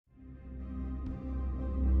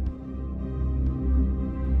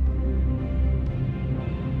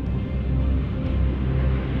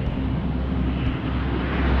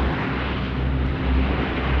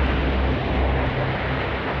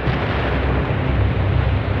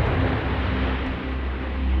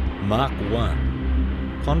Mark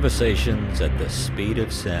 1, Conversations at the Speed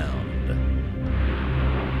of Sound.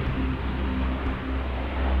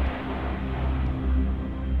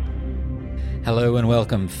 Hello and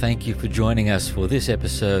welcome. Thank you for joining us for this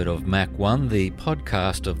episode of Mach 1, the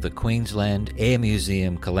podcast of the Queensland Air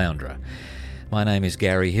Museum Caloundra. My name is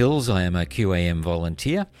Gary Hills. I am a QAM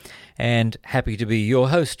volunteer and happy to be your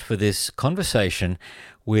host for this conversation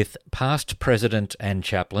with past president and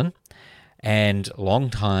chaplain and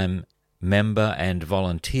long-time member and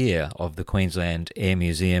volunteer of the Queensland Air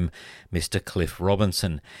Museum, Mr. Cliff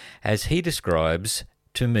Robinson, as he describes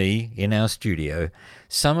to me in our studio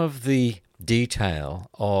some of the detail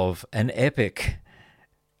of an epic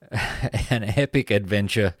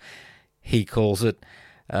adventure, he calls it,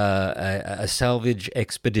 a salvage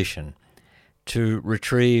expedition to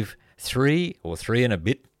retrieve three and a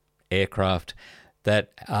bit aircraft that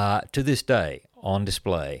are to this day on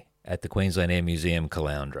display at the Queensland Air Museum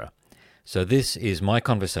Caloundra. So this is my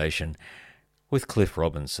conversation with Cliff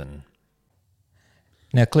Robinson.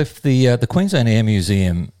 Now, Cliff, the Queensland Air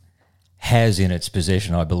Museum has in its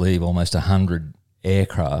possession, I believe, almost 100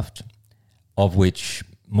 aircraft, of which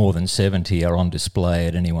more than 70 are on display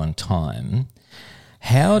at any one time.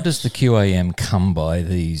 How does the QAM come by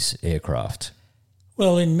these aircraft?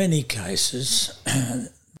 Well, in many cases,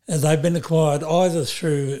 they've been acquired either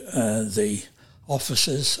through the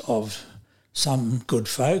offices of some good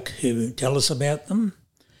folk who tell us about them,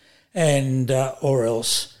 and or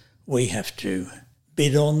else we have to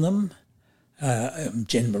bid on them,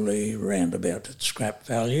 generally around about at scrap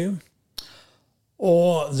value,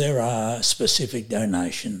 or there are specific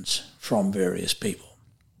donations from various people.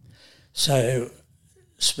 So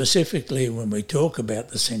specifically when we talk about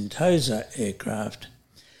the Sentosa aircraft,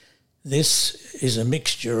 this is a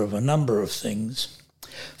mixture of a number of things.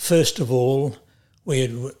 First of all,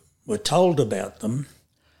 were told about them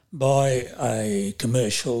by a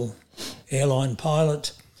commercial airline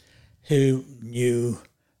pilot who knew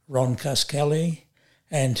Ron Cuskelly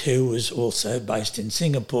and who was also based in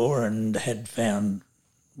Singapore and had found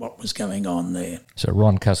what was going on there. So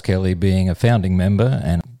Ron Cuskelly being a founding member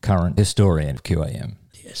and current historian of QAM.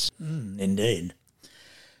 Yes, indeed.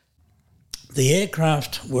 The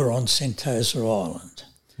aircraft were on Sentosa Island.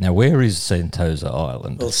 Now, where is Sentosa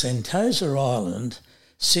Island? Well, Sentosa Island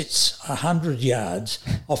sits 100 yards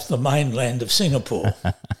off the mainland of Singapore.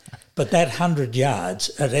 But that 100 yards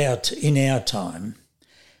in our time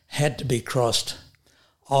had to be crossed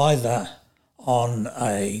either on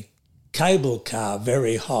a cable car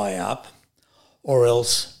very high up or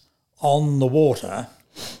else on the water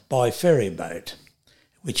by ferry boat,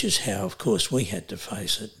 which is how, of course, we had to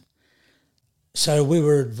face it. So we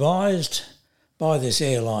were advised by this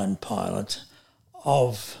airline pilot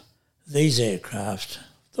of these aircraft,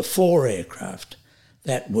 the 4 aircraft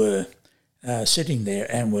that were sitting there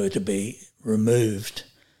and were to be removed,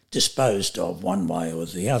 disposed of one way or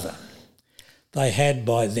the other. They had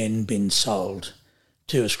by then been sold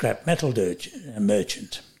to a scrap metal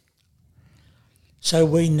merchant. So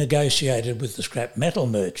we negotiated with the scrap metal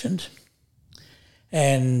merchant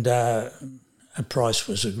and a price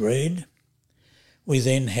was agreed. We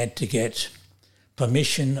then had to get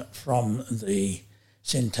permission from the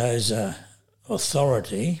Sentosa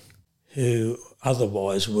Authority, who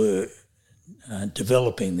otherwise were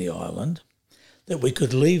developing the island, that we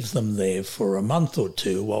could leave them there for a month or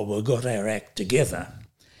two while we got our act together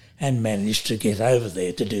and managed to get over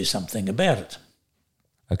there to do something about it.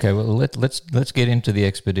 Okay, well, let's get into the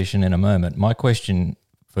expedition in a moment. My question,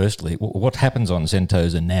 firstly, what happens on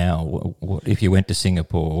Sentosa now? If you went to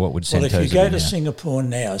Singapore, what would Sentosa be now? Well, if you go to Singapore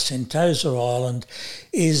now, Sentosa Island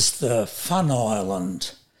is the fun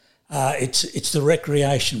island. It's the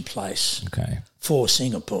recreation place for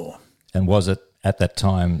Singapore. And was it at that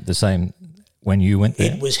time the same when you went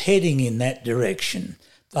there? It was heading in that direction.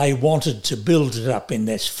 They wanted to build it up in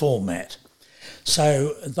this format.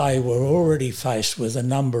 So they were already faced with a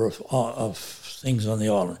number of things on the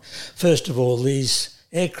island. First of all, these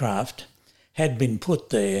aircraft had been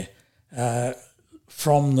put there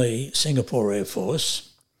from the Singapore Air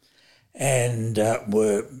Force and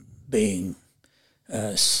were being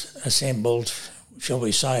assembled, shall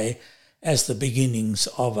we say, as the beginnings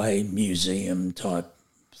of a museum type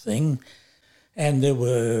thing. And there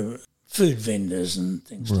were food vendors and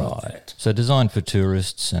things like that. So designed for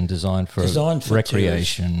tourists and designed for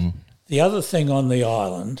recreation. Tourists. The other thing on the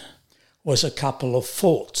island was a couple of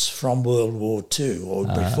forts from World War II or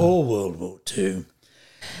before World War II.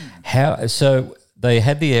 So they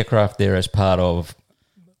had the aircraft there as part of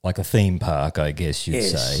like a theme park, I guess you'd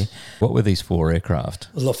say. What were these 4 aircraft?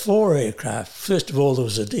 Well, the 4 aircraft, first of all, there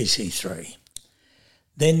was a DC-3.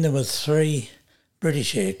 Then there were 3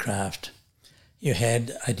 British aircraft. You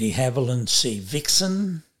had a de Havilland Sea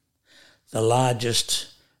Vixen, the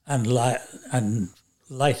largest and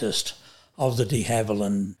latest of the de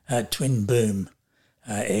Havilland twin boom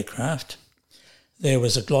aircraft. There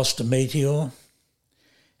was a Gloucester Meteor,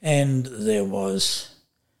 and there was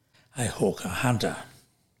a Hawker Hunter.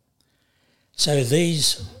 So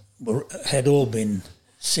these had all been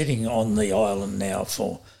sitting on the island now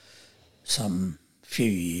for some few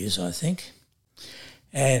years, I think,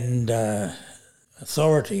 and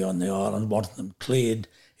authority on the island wanted them cleared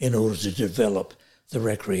in order to develop the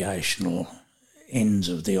recreational ends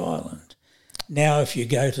of the island. Now if you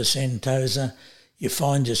go to Sentosa, you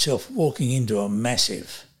find yourself walking into a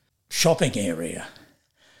massive shopping area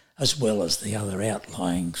as well as the other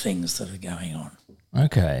outlying things that are going on.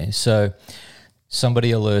 Okay, so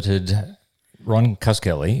somebody alerted Ron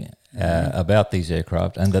Cuskelly about these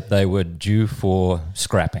aircraft and that they were due for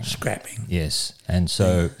scrapping. Scrapping. Yes, and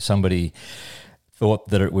so somebody thought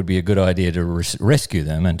that it would be a good idea to rescue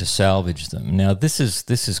them and to salvage them. Now, this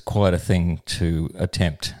is quite a thing to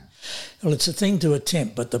attempt. Well, it's a thing to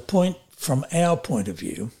attempt, but the point, from our point of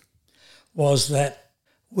view, was that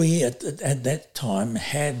we at that time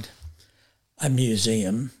had a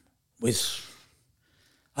museum with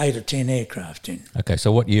 8 or 10 aircraft in. Okay,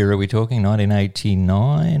 so what year are we talking?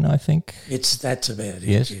 1989, I think? That's about it,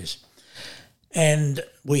 yes. And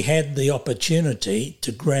we had the opportunity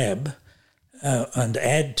to grab and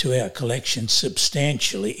add to our collection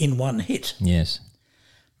substantially in one hit. Yes.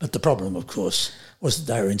 But the problem, of course, was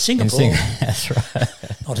that they were in Singapore. That's right.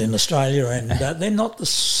 Not in Australia, and they're not the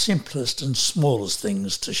simplest and smallest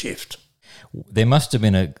things to shift. There must have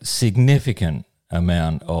been a significant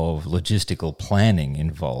amount of logistical planning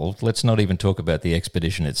involved. Let's not even talk about the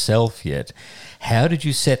expedition itself yet. How did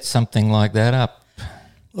you set something like that up?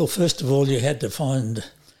 Well, first of all, you had to find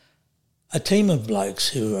a team of blokes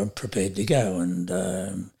who were prepared to go, and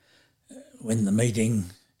when the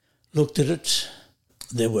meeting looked at it,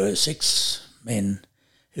 there were 6 men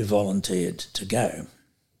who volunteered to go.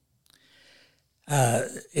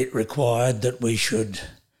 It required that we should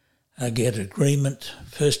get agreement,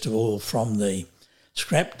 first of all, from the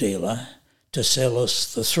scrap dealer to sell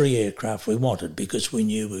us the 3 aircraft we wanted, because we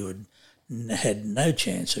knew we had no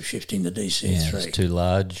chance of shifting the DC-3. Yeah, it's too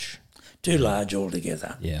large. Too large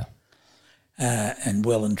altogether. Yeah. And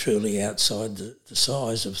well and truly outside the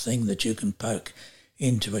size of thing that you can poke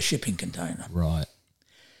into a shipping container. Right.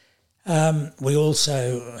 We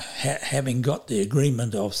also, having got the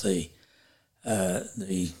agreement of the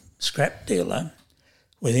scrap dealer,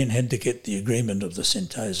 we then had to get the agreement of the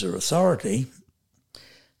Sentosa Authority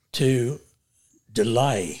to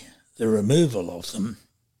delay the removal of them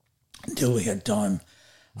until we had time,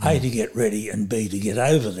 A, to get ready, and B, to get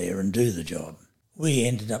over there and do the job. We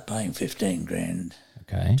ended up paying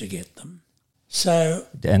 $15,000 to get them. So,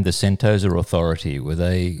 and the Sentosa Authority, were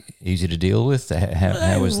they easy to deal with?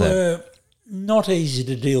 How was that? They were not easy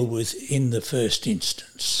to deal with in the first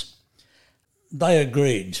instance. They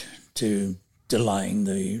agreed to delaying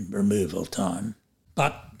the removal time,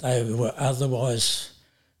 but they were otherwise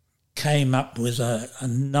came up with a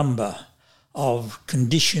number of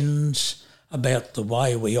conditions about the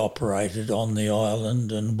way we operated on the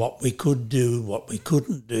island and what we could do, what we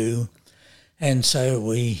couldn't do. And so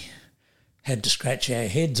we had to scratch our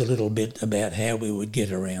heads a little bit about how we would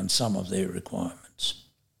get around some of their requirements.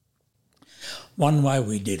 One way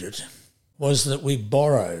we did it was that we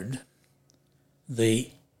borrowed the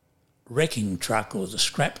wrecking truck or the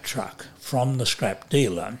scrap truck from the scrap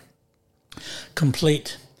dealer,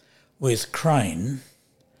 complete with crane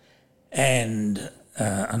and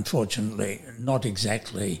unfortunately not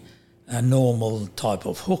exactly a normal type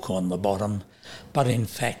of hook on the bottom, but in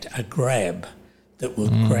fact a grab that would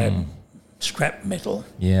grab scrap metal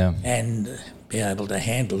and be able to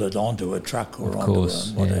handle it onto a truck or onto a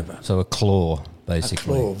whatever. Yeah. So a claw,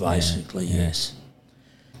 basically. A claw, basically, yes.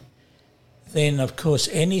 Then, of course,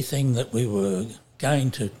 anything that we were going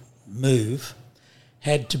to move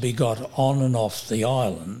had to be got on and off the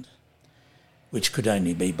island, which could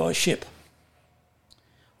only be by ship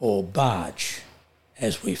or barge,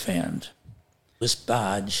 as we found. This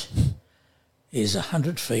barge is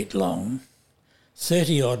 100 feet long,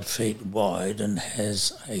 30-odd feet wide, and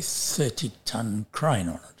has a 30-ton crane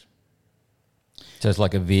on it. So it's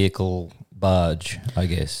like a vehicle barge, I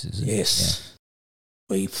guess, is it? Yes.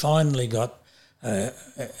 Yeah. We finally got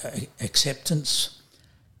acceptance,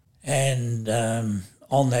 and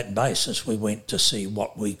on that basis we went to see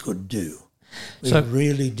what we could do. We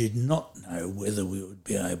really did not know whether we would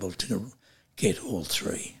be able to get all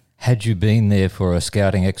 3. Had you been there for a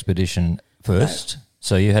scouting expedition first?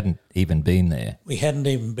 So you hadn't even been there? We hadn't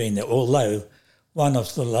even been there, although one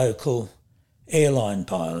of the local airline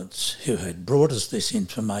pilots who had brought us this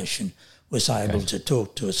information was able to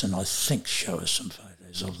talk to us and I think show us some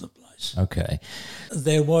photos of the place. Okay.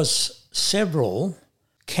 There was several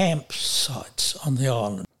campsites on the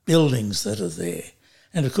island, buildings that are there.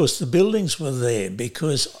 And of course the buildings were there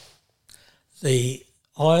because the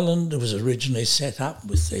island was originally set up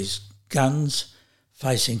with these guns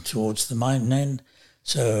facing towards the mainland.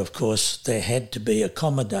 So of course there had to be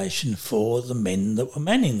accommodation for the men that were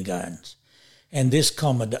manning the guns. And this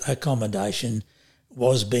accommodation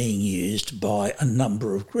was being used by a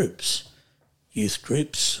number of groups, youth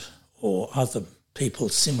groups or other people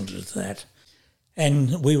similar to that.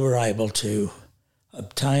 And we were able to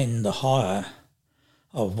obtain the hire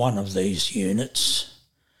of one of these units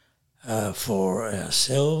for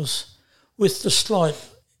ourselves, with the slight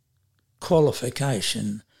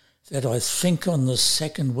qualification that I think on the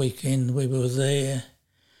second weekend we were there,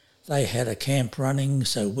 they had a camp running,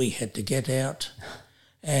 so we had to get out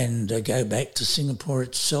and go back to Singapore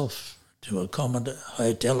itself to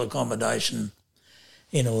hotel accommodation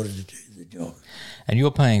in order to do the job. And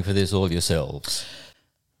you're paying for this all yourselves?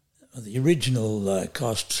 The original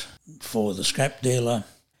cost for the scrap dealer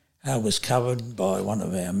was covered by one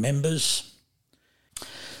of our members,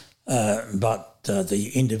 but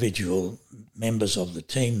the individual members of the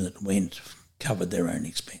team that went covered their own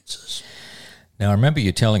expenses. Now, I remember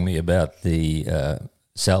you telling me about the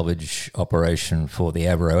salvage operation for the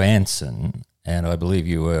Avro Anson, and I believe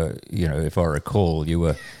you were, if I recall,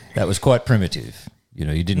 that was quite primitive.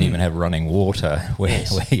 You didn't even have running water where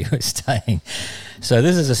you were staying. So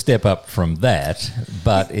this is a step up from that,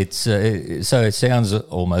 but so it sounds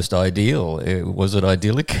almost ideal. Was it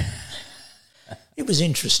idyllic? It was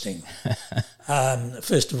interesting.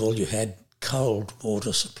 First of all, you had cold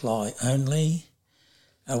water supply only.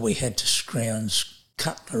 We had to scrounge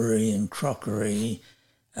cutlery and crockery,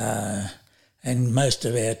 and most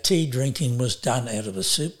of our tea drinking was done out of a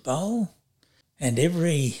soup bowl. And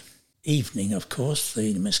every evening, of course,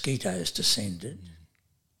 the mosquitoes descended.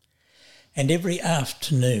 And every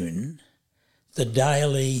afternoon, the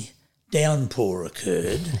daily downpour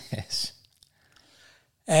occurred. Yes.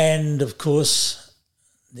 And, of course,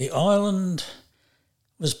 the island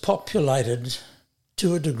was populated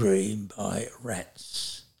to a degree by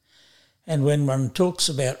rats. And when one talks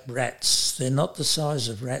about rats, they're not the size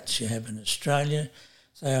of rats you have in Australia.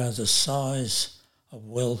 They are the size of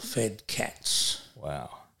well-fed cats. Wow.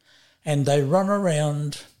 And they run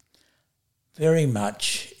around very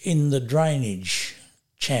much in the drainage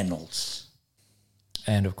channels.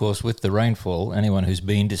 And, of course, with the rainfall, anyone who's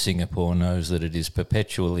been to Singapore knows that it is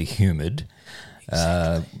perpetually humid.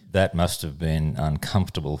 Exactly. That must have been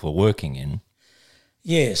uncomfortable for working in.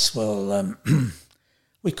 Yes, well,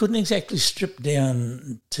 we couldn't exactly strip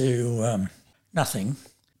down to nothing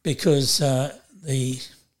because the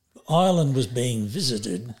island was being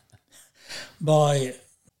visited by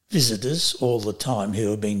visitors all the time who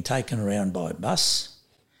were being taken around by bus.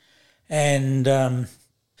 And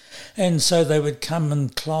so they would come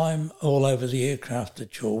and climb all over the aircraft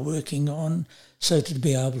that you're working on so to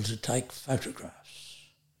be able to take photographs.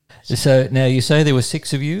 So now you say there were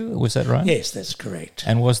 6 of you, was that right? Yes, that's correct.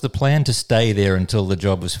 And was the plan to stay there until the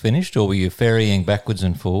job was finished, or were you ferrying backwards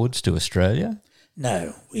and forwards to Australia?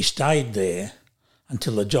 No, we stayed there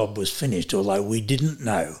until the job was finished, although we didn't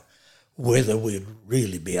know whether we'd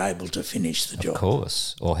really be able to finish the job. Of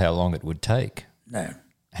course, or how long it would take. No.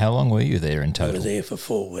 How long were you there in total? We were there for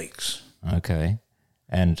 4 weeks. Okay.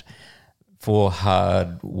 And 4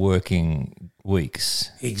 hard working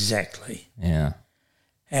weeks. Exactly. Yeah.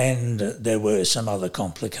 And there were some other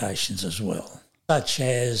complications as well, such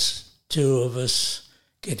as 2 of us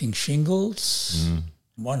getting shingles,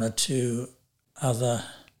 1 or 2 other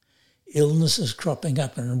illnesses cropping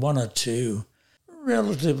up, and 1 or 2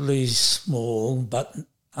 relatively small but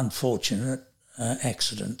unfortunate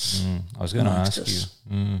accidents. I was going to ask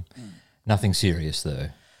you. Nothing serious, though.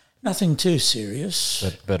 Nothing too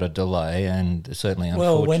serious. But a delay and certainly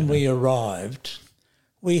unfortunate. Well, when we arrived,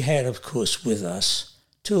 we had, of course, with us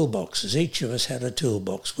toolboxes. Each of us had a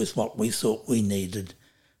toolbox with what we thought we needed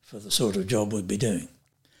for the sort of job we'd be doing.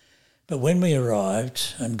 But when we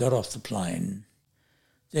arrived and got off the plane,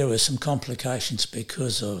 there were some complications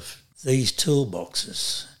because of these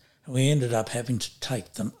toolboxes. We ended up having to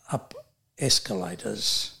take them up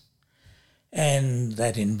escalators, and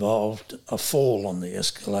that involved a fall on the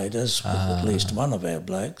escalators with at least one of our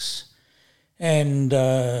blokes, and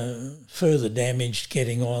further damage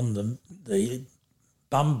getting on the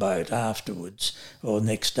bumboat afterwards or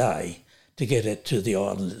next day to get it to the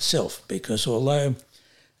island itself, because although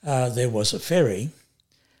there was a ferry,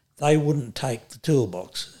 they wouldn't take the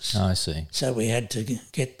toolboxes. I see. So we had to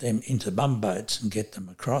get them into bumboats and get them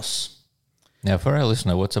across. Now, for our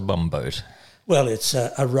listener, what's a bumboat? Well, it's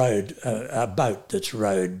a boat that's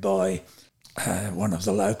rowed by one of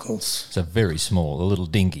the locals. It's a very small, a little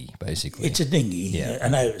dinghy, basically. It's a dinghy,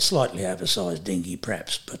 a slightly oversized dinghy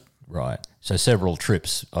perhaps, but... Right. So several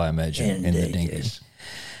trips, I imagine, in the dinghy. Yes.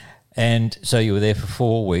 And so you were there for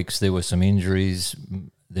 4 weeks. There were some injuries,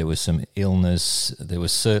 there was some illness, there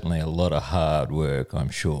was certainly a lot of hard work, I'm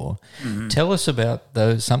sure. Mm-hmm. Tell us about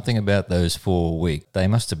something about those 4 weeks. They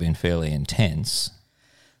must have been fairly intense.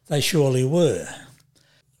 They surely were.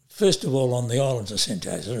 First of all, on the islands of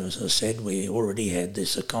Sentosa, as I said, we already had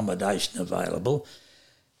this accommodation available,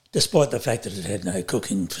 despite the fact that it had no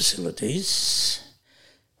cooking facilities.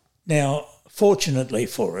 Now, fortunately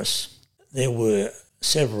for us, there were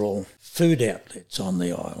several food outlets on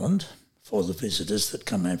the island for the visitors that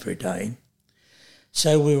come every day.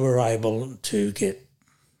 So we were able to get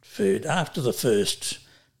food after the first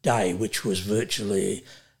day, which was virtually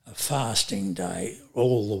a fasting day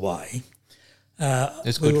all the way.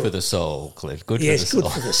 It's good for the soul, Cliff. Good for the soul.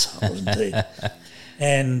 Yes, good for the soul indeed.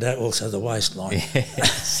 And also the waistline.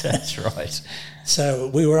 Yes, that's right. So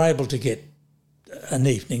we were able to get an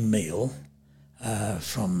evening meal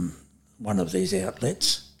from one of these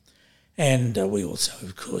outlets. And we also,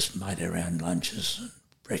 of course, made our own lunches and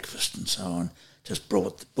breakfast and so on, just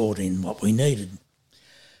brought in what we needed.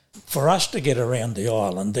 For us to get around the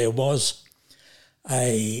island, there was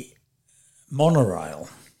a monorail.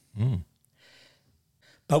 Mm.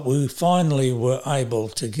 But we finally were able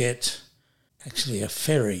to get actually a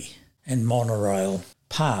ferry and monorail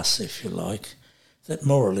pass, if you like, that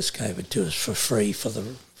more or less gave it to us for free for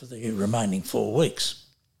the remaining 4 weeks.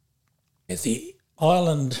 The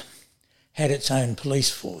island had its own police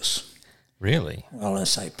force. Really? Well, I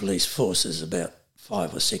say police force, is about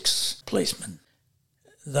 5 or 6 policemen.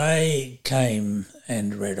 They came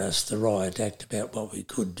and read us the riot act about what we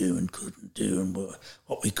could do and couldn't do and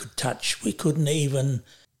what we could touch. We couldn't even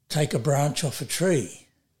take a branch off a tree.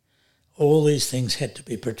 All these things had to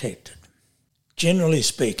be protected. Generally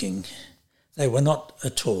speaking, they were not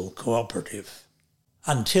at all cooperative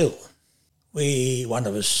until one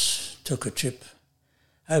of us took a trip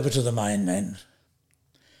over to the mainland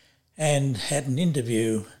and had an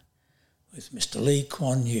interview with Mr. Lee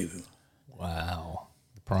Kuan Yew. Wow,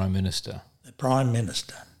 the Prime Minister. The Prime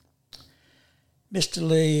Minister. Mr.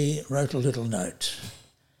 Lee wrote a little note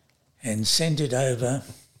and sent it over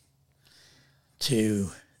to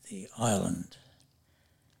the island.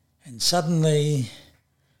 And suddenly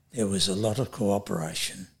there was a lot of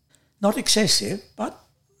cooperation. Not excessive, but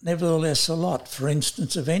nevertheless a lot. For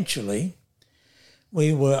instance, eventually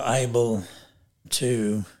we were able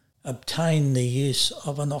to obtain the use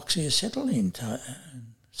of an oxyacetylene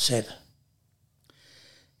set.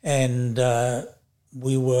 And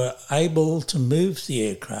we were able to move the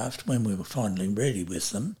aircraft when we were finally ready with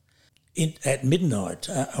them at midnight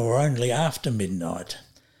or only after midnight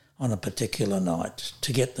on a particular night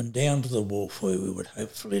to get them down to the wharf where we would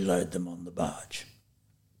hopefully load them on the barge.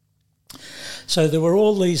 So there were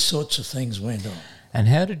all these sorts of things went on. And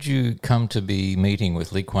how did you come to be meeting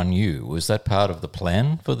with Lee Kuan Yew? Was that part of the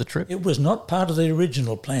plan for the trip? It was not part of the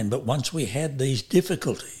original plan, but once we had these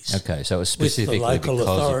difficulties, okay, so it was specifically with the local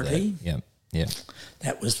authority, yeah,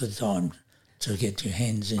 that was the time to get your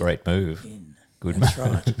hands in. Great move. Good That's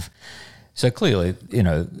move. Right. So clearly,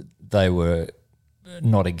 they were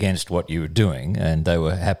not against what you were doing and they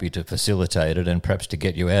were happy to facilitate it and perhaps to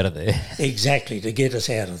get you out of there. Exactly, to get us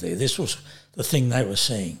out of there. This was the thing they were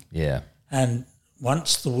seeing. Yeah. And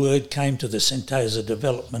once the word came to the Sentosa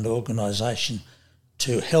Development Organisation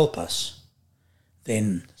to help us,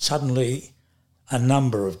 then suddenly a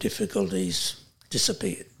number of difficulties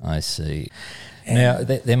disappeared. I see. Now,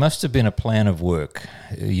 there must have been a plan of work.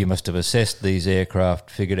 You must have assessed these aircraft,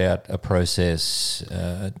 figured out a process.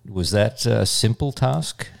 Was that a simple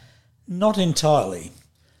task? Not entirely.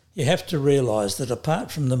 You have to realise that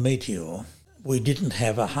apart from the Meteor, we didn't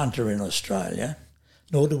have a Hunter in Australia,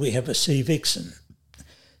 nor do we have a Sea Vixen.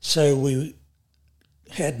 So we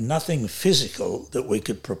had nothing physical that we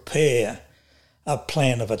could prepare a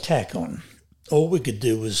plan of attack on. All we could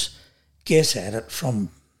do was guess at it from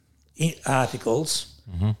articles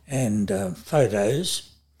and photos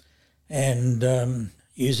and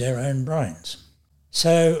use our own brains.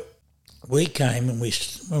 So we came and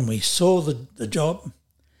when we saw the job,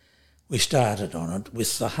 we started on it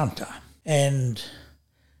with the Hunter. And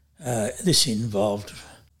this involved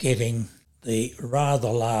getting the rather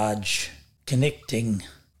large connecting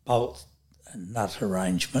bolt and nut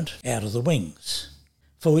arrangement out of the wings.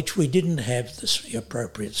 for which we didn't have the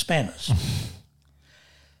appropriate spanners.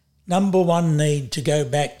 Number one need to go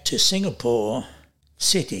back to Singapore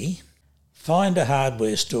City, find a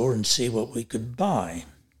hardware store and see what we could buy.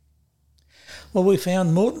 Well, we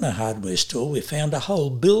found more than a hardware store. We found a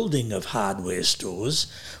whole building of hardware stores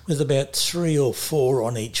with about 3 or 4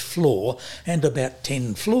 on each floor and about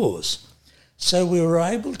 10 floors. So we were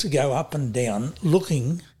able to go up and down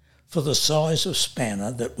looking for the size of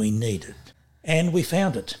spanner that we needed. And we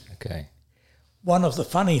found it. Okay. One of the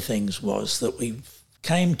funny things was that we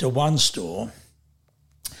came to one store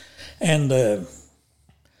and the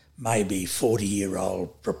maybe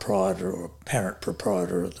 40-year-old proprietor or apparent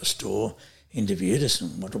proprietor of the store interviewed us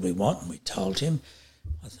and what do we want? And we told him,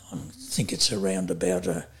 I think it's around about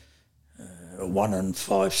a 1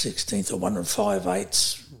 5/16 or 1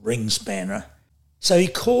 5/8 ring spanner. So he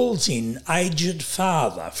calls in aged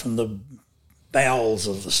father from the bowels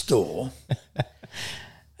of the store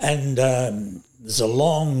and there's a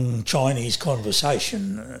long Chinese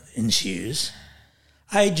conversation ensues.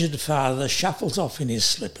 Aged father shuffles off in his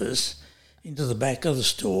slippers into the back of the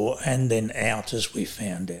store and then out, as we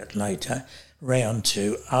found out later, round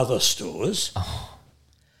to other stores.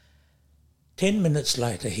 10 minutes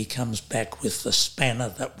later, he comes back with the spanner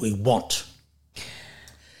that we want.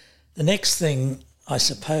 The next thing I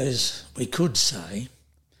suppose we could say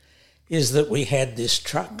is that we had this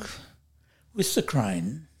truck with the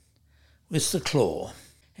crane, with the claw,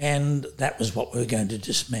 and that was what we were going to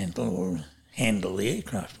dismantle or handle the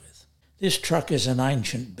aircraft with. This truck is an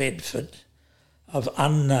ancient Bedford of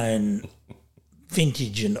unknown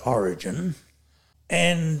vintage and origin,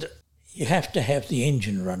 and you have to have the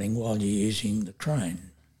engine running while you're using the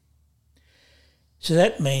crane. So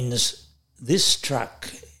that means this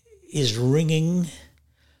truck is ringing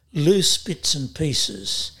loose bits and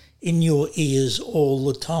pieces in your ears all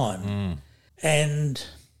the time. And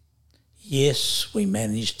yes, we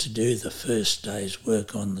managed to do the first day's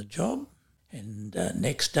work on the job, and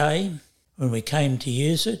next day when we came to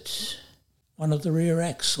use it, one of the rear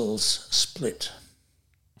axles split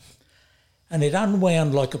and it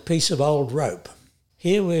unwound like a piece of old rope.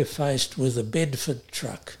 Here we're faced with a Bedford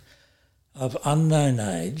truck of unknown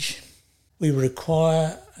age. We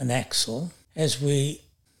require an axle. As we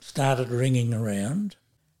started ringing around,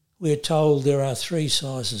 we're told there are 3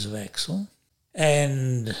 sizes of axle,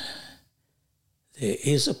 and there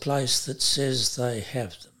is a place that says they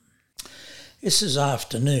have them. This is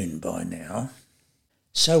afternoon by now,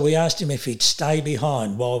 so we asked him if he'd stay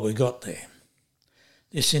behind while we got there.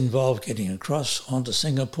 This involved getting across onto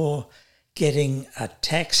Singapore, getting a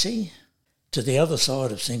taxi to the other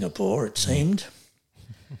side of Singapore, it seemed,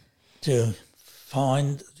 to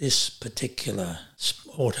find this particular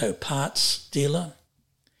auto parts dealer,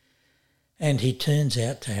 and he turns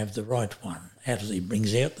out to have the right one. He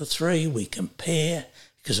brings out the 3, we compare,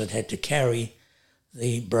 because I'd had to carry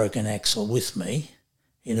the broken axle with me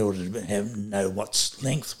in order to know what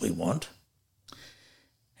length we want,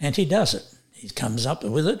 and he does it. He comes up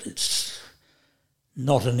with it. It's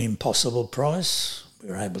not an impossible price. We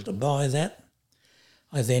were able to buy that.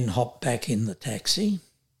 I then hop back in the taxi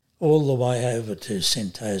all the way over to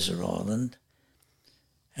Sentosa Island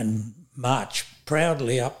and march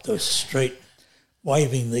proudly up the street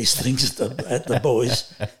waving these things at the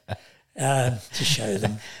boys to show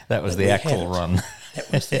them. That was the actual run.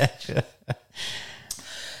 That was the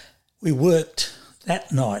We worked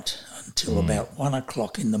that night until about 1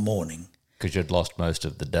 o'clock in the morning. Because you'd lost most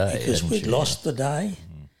of the day. Because we'd lost the day.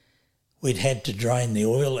 We'd had to drain the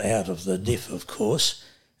oil out of the diff, of course,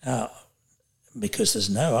 because there's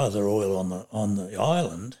no other oil on the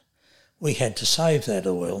island. We had to save that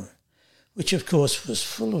oil, which of course was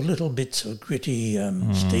full of little bits of gritty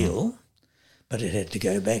steel, but it had to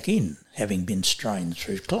go back in, having been strained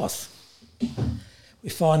through cloth. We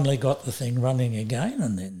finally got the thing running again,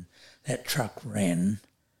 and then that truck ran,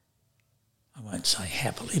 I won't say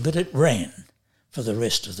happily, but it ran for the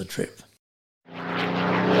rest of the trip.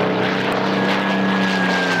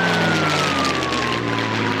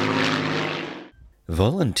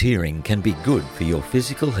 Volunteering can be good for your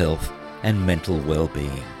physical health and mental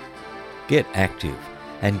well-being. Get active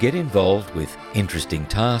and get involved with interesting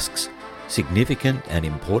tasks, significant and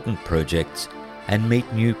important projects, and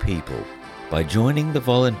meet new people by joining the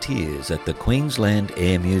volunteers at the Queensland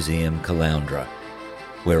Air Museum Caloundra.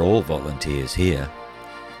 We're all volunteers here.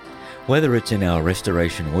 Whether it's in our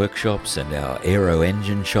restoration workshops and our aero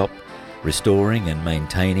engine shop, restoring and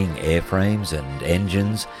maintaining airframes and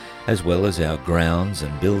engines, as well as our grounds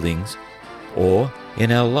and buildings, or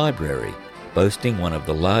in our library, boasting one of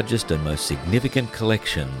the largest and most significant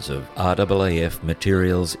collections of RAAF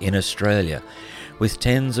materials in Australia, with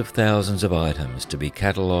tens of thousands of items to be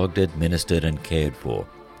catalogued, administered and cared for.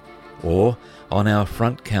 Or on our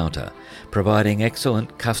front counter, providing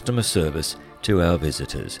excellent customer service to our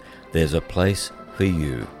visitors. There's a place for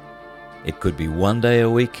you. It could be 1 day a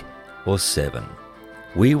week or 7.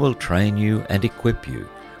 We will train you and equip you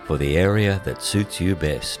for the area that suits you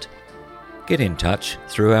best. Get in touch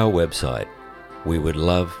through our website. We would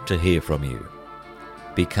love to hear from you.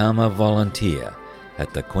 Become a volunteer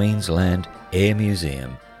at the Queensland Air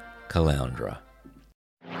Museum, Caloundra.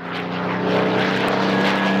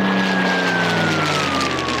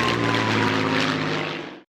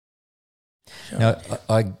 Now,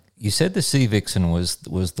 you said the Sea Vixen was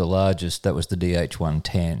the largest. That was the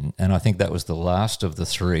DH-110, and I think that was the last of the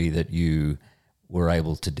 3 that you were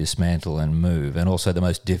able to dismantle and move, and also the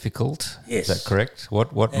most difficult. Yes. Is that correct?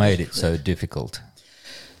 What made it so difficult?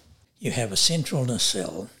 You have a central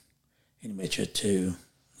nacelle in which are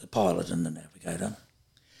the pilot and the navigator.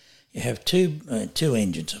 You have two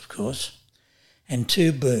engines, of course, and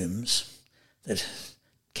 2 booms that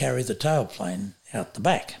carry the tailplane out the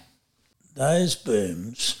back. Those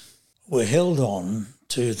booms were held on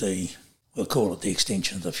to we'll call it the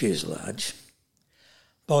extension of the fuselage,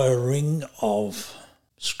 by a ring of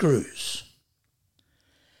screws.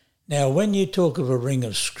 Now, when you talk of a ring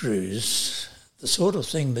of screws, the sort of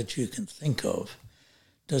thing that you can think of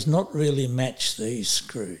does not really match these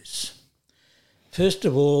screws. First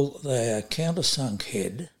of all, they are countersunk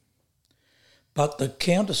head, but the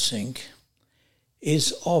countersink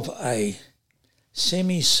is of a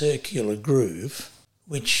semicircular groove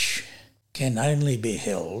which can only be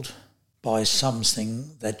held by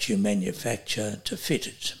something that you manufacture to fit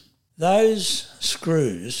it. Those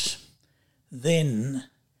screws then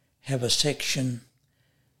have a section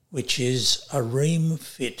which is a ream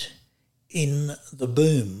fit in the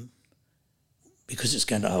boom because it's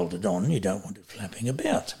going to hold it on. You don't want it flapping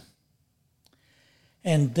about.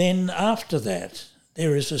 And then after that,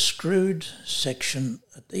 there is a screwed section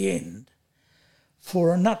at the end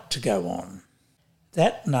for a nut to go on.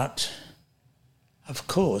 That nut, of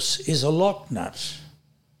course, is a lock nut,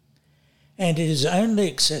 and it is only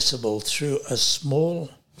accessible through a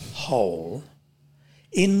small hole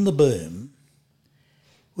in the boom,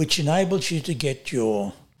 which enables you to get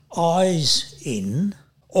your eyes in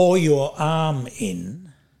or your arm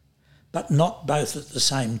in, but not both at the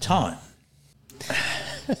same time.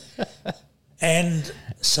 And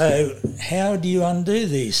so how do you undo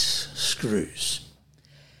these screws?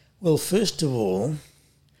 Well, first of all,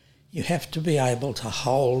 you have to be able to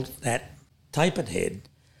hold that tapered head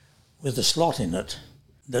with a slot in it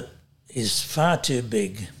that is far too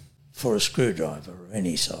big for a screwdriver of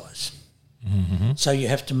any size. Mm-hmm. So you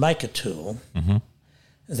have to make a tool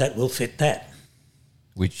that will fit that.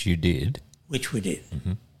 Which you did. Which we did.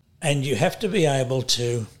 Mm-hmm. And you have to be able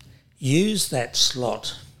to use that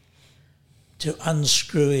slot to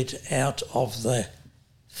unscrew it out of the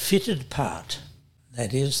fitted part,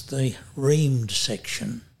 that is the reamed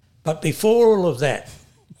section. But before all of that,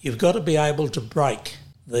 you've got to be able to break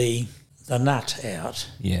the nut out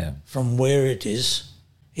from where it is.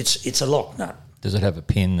 It's a lock nut. Does it have a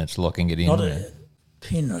pin that's locking it in? Not a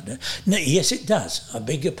pin. No, yes, it does. I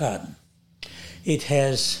beg your pardon. It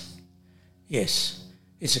has, yes,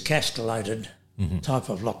 it's a castellated type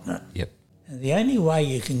of lock nut. Yep. And the only way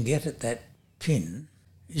you can get at that pin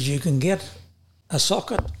is you can get a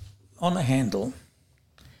socket on a handle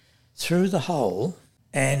through the hole,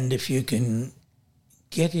 and if you can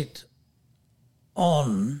get it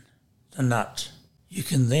on the nut, you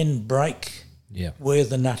can then break where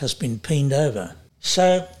the nut has been pinned over.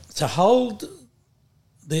 So to hold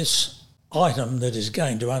this item that is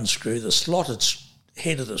going to unscrew the slotted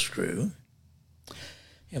head of the screw,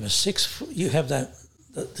 you have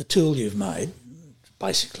the tool you've made,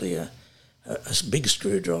 basically a big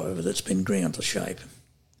screwdriver that's been ground to shape.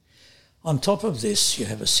 On top of this, you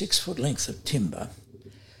have a 6 foot length of timber,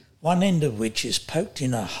 one end of which is poked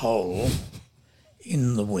in a hole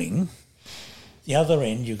in the wing. The other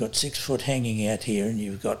end, you've got 6 foot hanging out here, and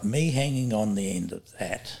you've got me hanging on the end of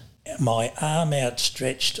that. My arm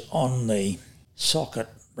outstretched on the socket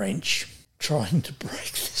wrench, trying to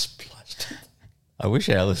break this plastic. I wish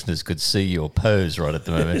our listeners could see your pose right at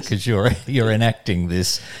the moment, because you're enacting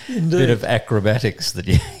this bit of acrobatics that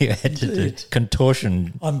you had to do,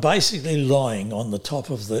 contortion. I'm basically lying on the top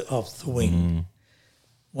of the wing.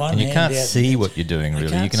 One and you can't see what you're doing,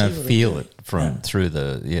 really. You can feel it through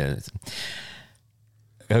the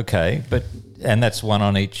Okay, and that's one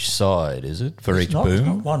on each side, is it, for each boom? It's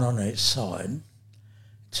not one on each side.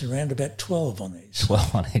 It's around about 12 on each side.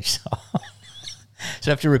 12 on each side. So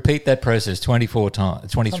you have to repeat that process 23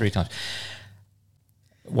 times.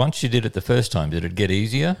 once you did it the first time, did it get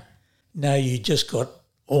easier? No, you just got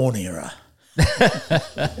ornearer.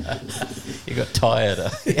 You got tireder.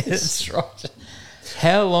 Yes, that's right.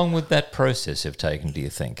 How long would that process have taken, do you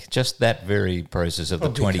think? Just that very process of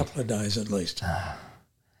Probably the 20... a couple of days at least.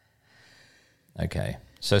 Okay.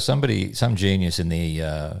 So some genius in the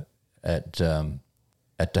at de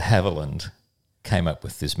Havilland came up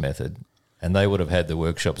with this method, and they would have had the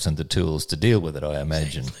workshops and the tools to deal with it, I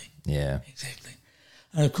imagine. Exactly. Yeah. Exactly.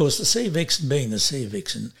 And of course, the Sea Vixen being the Sea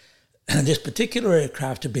Vixen, this particular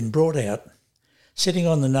aircraft had been brought out sitting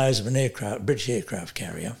on the nose of an British aircraft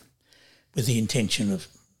carrier with the intention of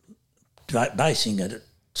basing it at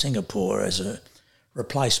Singapore as a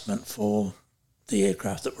replacement for the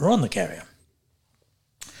aircraft that were on the carrier.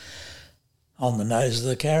 On the nose of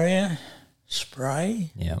the carrier,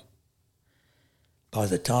 spray. Yeah. By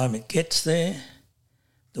the time it gets there,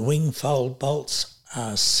 the wing fold bolts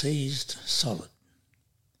are seized solid.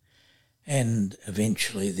 And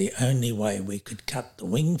eventually the only way we could cut the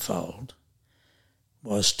wing fold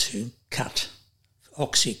was to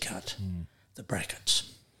oxy-cut the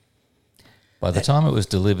brackets. By the time it was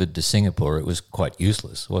delivered to Singapore, it was quite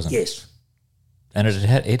useless, wasn't it? Yes. And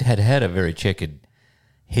it had a very checkered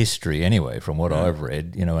history anyway, from what I've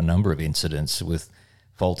read, a number of incidents with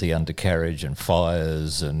faulty undercarriage and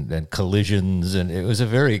fires and collisions, and it was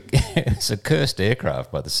it's a cursed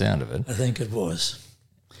aircraft by the sound of it. I think it was.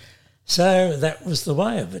 So that was the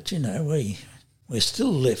way of it, We're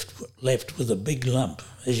still left with a big lump,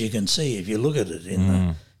 as you can see if you look at it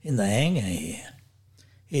in the hangar here.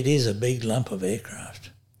 It is a big lump of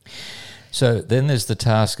aircraft. So then there's the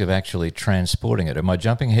task of actually transporting it. Am I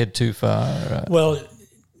jumping ahead too far? Well,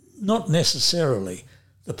 not necessarily.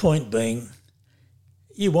 The point being,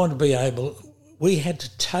 you want to be able... We had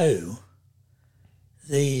to tow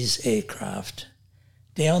these aircraft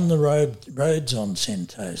down the roads on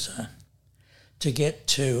Sentosa to get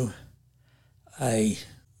to a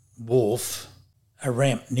wharf, a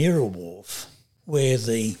ramp near a wharf, where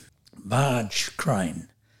the barge crane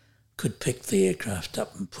could pick the aircraft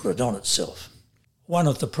up and put it on itself. One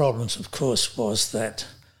of the problems, of course, was that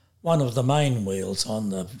one of the main wheels on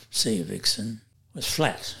the Sea Vixen was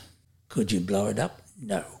flat. Could you blow it up?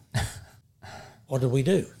 No. What did we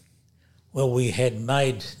do? Well, we had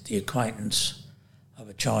made the acquaintance of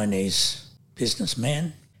a Chinese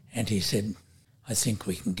businessman, and he said, I think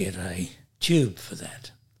we can get a tube for that.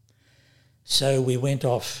 So we went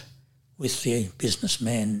off with the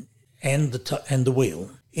businessman and the wheel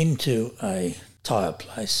into a tyre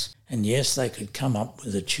place, and yes, they could come up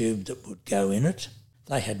with a tube that would go in it.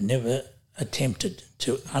 They had never attempted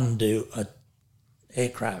to undo an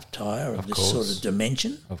aircraft tyre of this sort of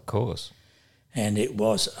dimension. Of course. And it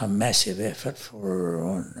was a massive effort for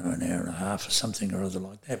an hour and a half or something or other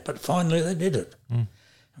like that. But finally they did it. And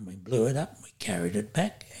we blew it up, we carried it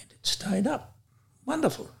back, and it stayed up.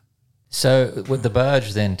 Wonderful. So the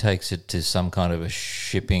barge then takes it to some kind of a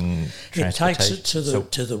shipping transportation? It takes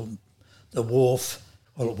it to the wharf.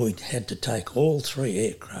 Well, we had to take all three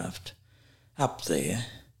aircraft up there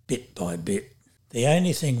bit by bit. The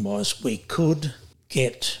only thing was we could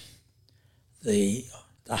get the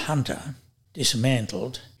Hunter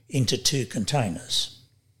dismantled into two containers.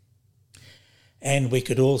 And we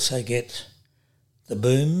could also get the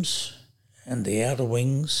booms and the outer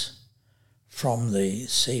wings from the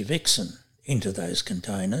Sea Vixen into those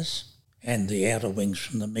containers, and the outer wings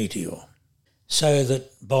from the Meteor. So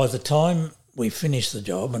that by the time we finished the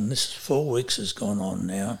job, and this 4 weeks has gone on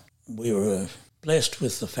now, we were blessed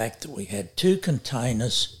with the fact that we had two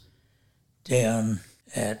containers down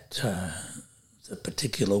at the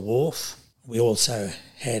particular wharf. We also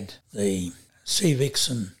had the Sea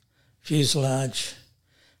Vixen fuselage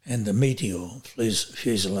and the Meteor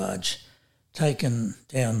fuselage taken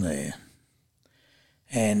down there,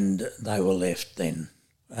 and they were left then.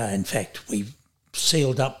 In fact, we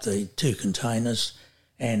sealed up the two containers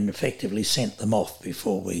and effectively sent them off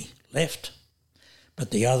before we left,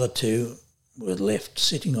 but the other two were left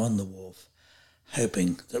sitting on the wharf,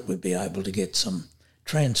 hoping that we'd be able to get some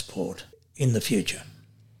transport in the future.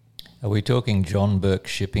 Are we talking John Burke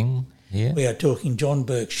Shipping here? We are talking John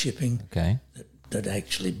Burke Shipping. Okay. That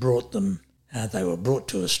actually brought them. They were brought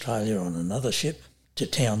to Australia on another ship to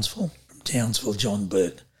Townsville. From Townsville, John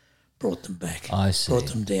Burke brought them back. I see. Brought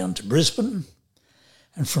them down to Brisbane,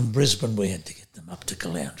 and from Brisbane we had to get them up to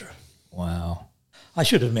Caloundra. Wow. I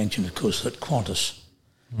should have mentioned, of course, that Qantas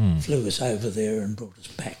flew us over there and brought us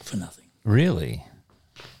back for nothing. Really?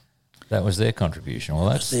 That was their contribution. Well,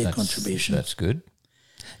 that's their contribution. That's good.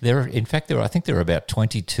 I think there are about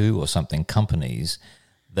 22 or something companies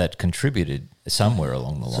that contributed somewhere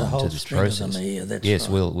along the There's a line whole to this string of process. them here, that's Yes,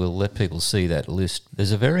 right. we'll let people see that list.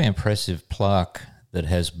 There's a very impressive plaque that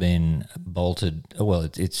has been bolted. Well,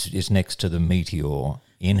 it's next to the Meteor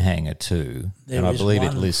in Hangar 2, There and I is believe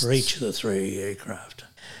one it lists for each of the three aircraft.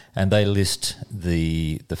 and they list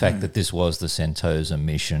the fact that this was the Sentosa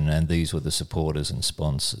mission and these were the supporters and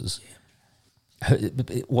sponsors.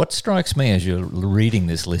 What strikes me as you're reading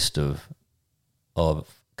this list of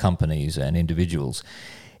companies and individuals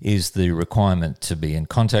is the requirement to be in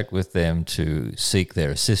contact with them, to seek their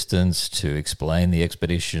assistance, to explain the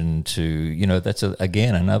expedition, that's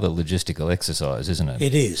again another logistical exercise, isn't it?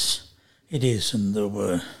 It is, and there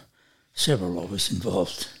were several of us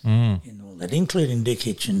involved in all that, including Dick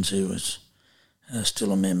Hitchens, who was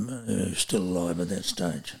still a member, still alive at that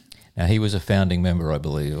stage. Now, he was a founding member, I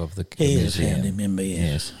believe, of the He is a museum. founding member,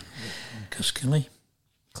 yes. Cuskilly.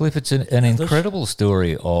 Cliff, it's an incredible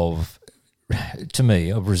story to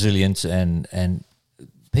me, of resilience and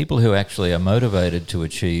people who actually are motivated to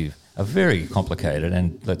achieve a very complicated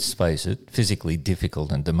and, let's face it, physically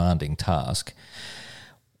difficult and demanding task.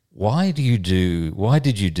 Why did you do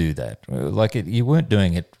that? Like, you weren't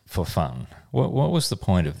doing it for fun. What was the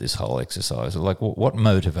point of this whole exercise? Like, what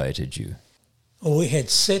motivated you? Well, we had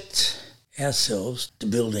set ourselves to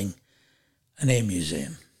building an air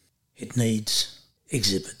museum. It needs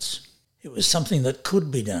exhibits. It was something that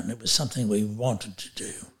could be done. It was something we wanted to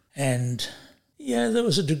do. And, there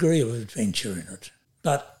was a degree of adventure in it.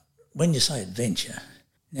 But when you say adventure,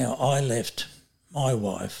 now I left my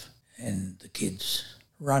wife and the kids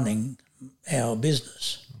running our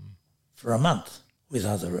business for a month with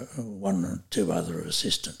one or two other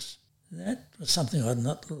assistants. That was something I'd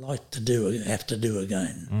not like to have to do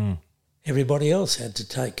again. Everybody else had to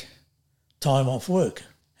take time off work,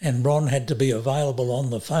 and Ron had to be available on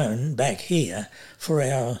the phone back here for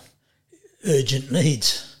our urgent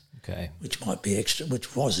needs, Okay. which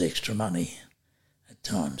was extra money at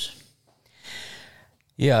times.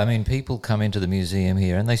 Yeah, I mean, people come into the museum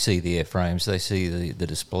here and they see the airframes, they see the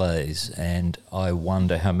displays, and I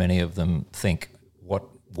wonder how many of them think what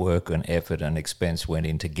work and effort and expense went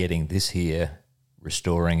into getting this here,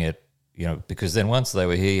 restoring it, because then once they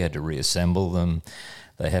were here, you had to reassemble them.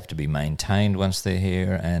 They have to be maintained once they're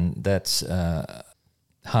here, and that's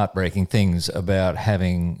heartbreaking things about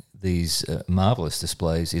having these marvellous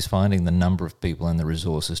displays is finding the number of people and the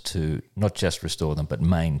resources to not just restore them but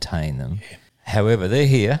maintain them. Yeah. However, they're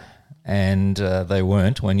here, and they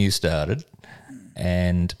weren't when you started,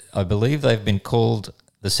 and I believe they've been called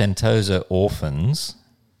the Sentosa Orphans,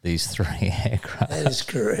 these three aircraft. That is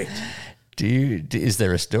correct. Is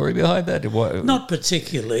there a story behind that? Not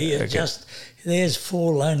particularly. Okay. Just there's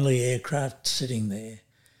 4 lonely aircraft sitting there.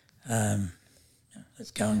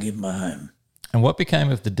 Let's go and give them a home. And what became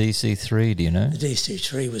of the DC-3, do you know? The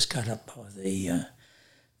DC-3 was cut up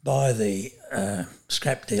by the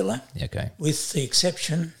scrap dealer, Okay. with the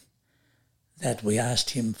exception that we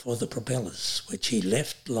asked him for the propellers, which he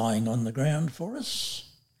left lying on the ground for us.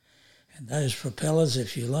 And those propellers,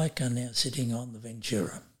 if you like, are now sitting on the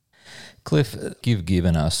Ventura. Cliff, you've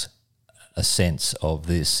given us a sense of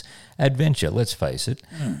this adventure, let's face it,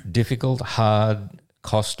 difficult, hard,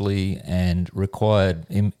 costly, and required,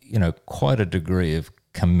 quite a degree of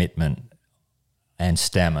commitment and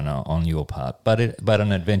stamina on your part, but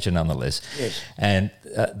an adventure nonetheless. Yes. And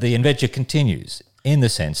the adventure continues in the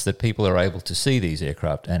sense that people are able to see these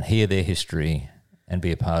aircraft and hear their history and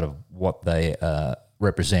be a part of what they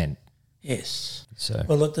represent. Yes. So,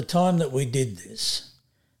 Well, at the time that we did this,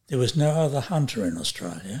 there was no other hunter in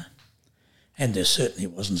Australia, and there certainly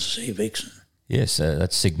wasn't a sea vixen. yes,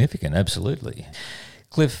 that's significant, absolutely.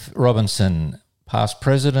 Cliff Robinson, past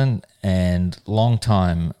president and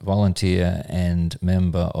long-time volunteer and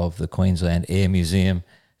member of the Queensland Air Museum,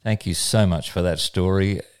 thank you so much for that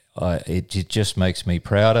story. It just makes me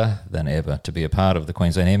prouder than ever to be a part of the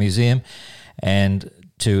Queensland Air Museum, and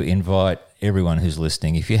to invite everyone who's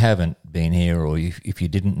listening, if you haven't been here or if you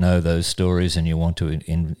didn't know those stories and you want to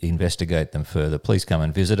investigate them further, please come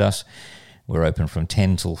and visit us. We're open from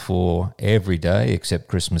 10 till 4 every day except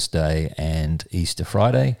Christmas Day and Easter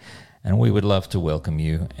Friday, and we would love to welcome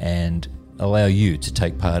you and allow you to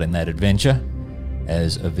take part in that adventure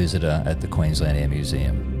as a visitor at the Queensland Air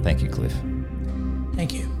Museum. Thank you, Cliff.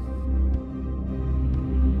 Thank you.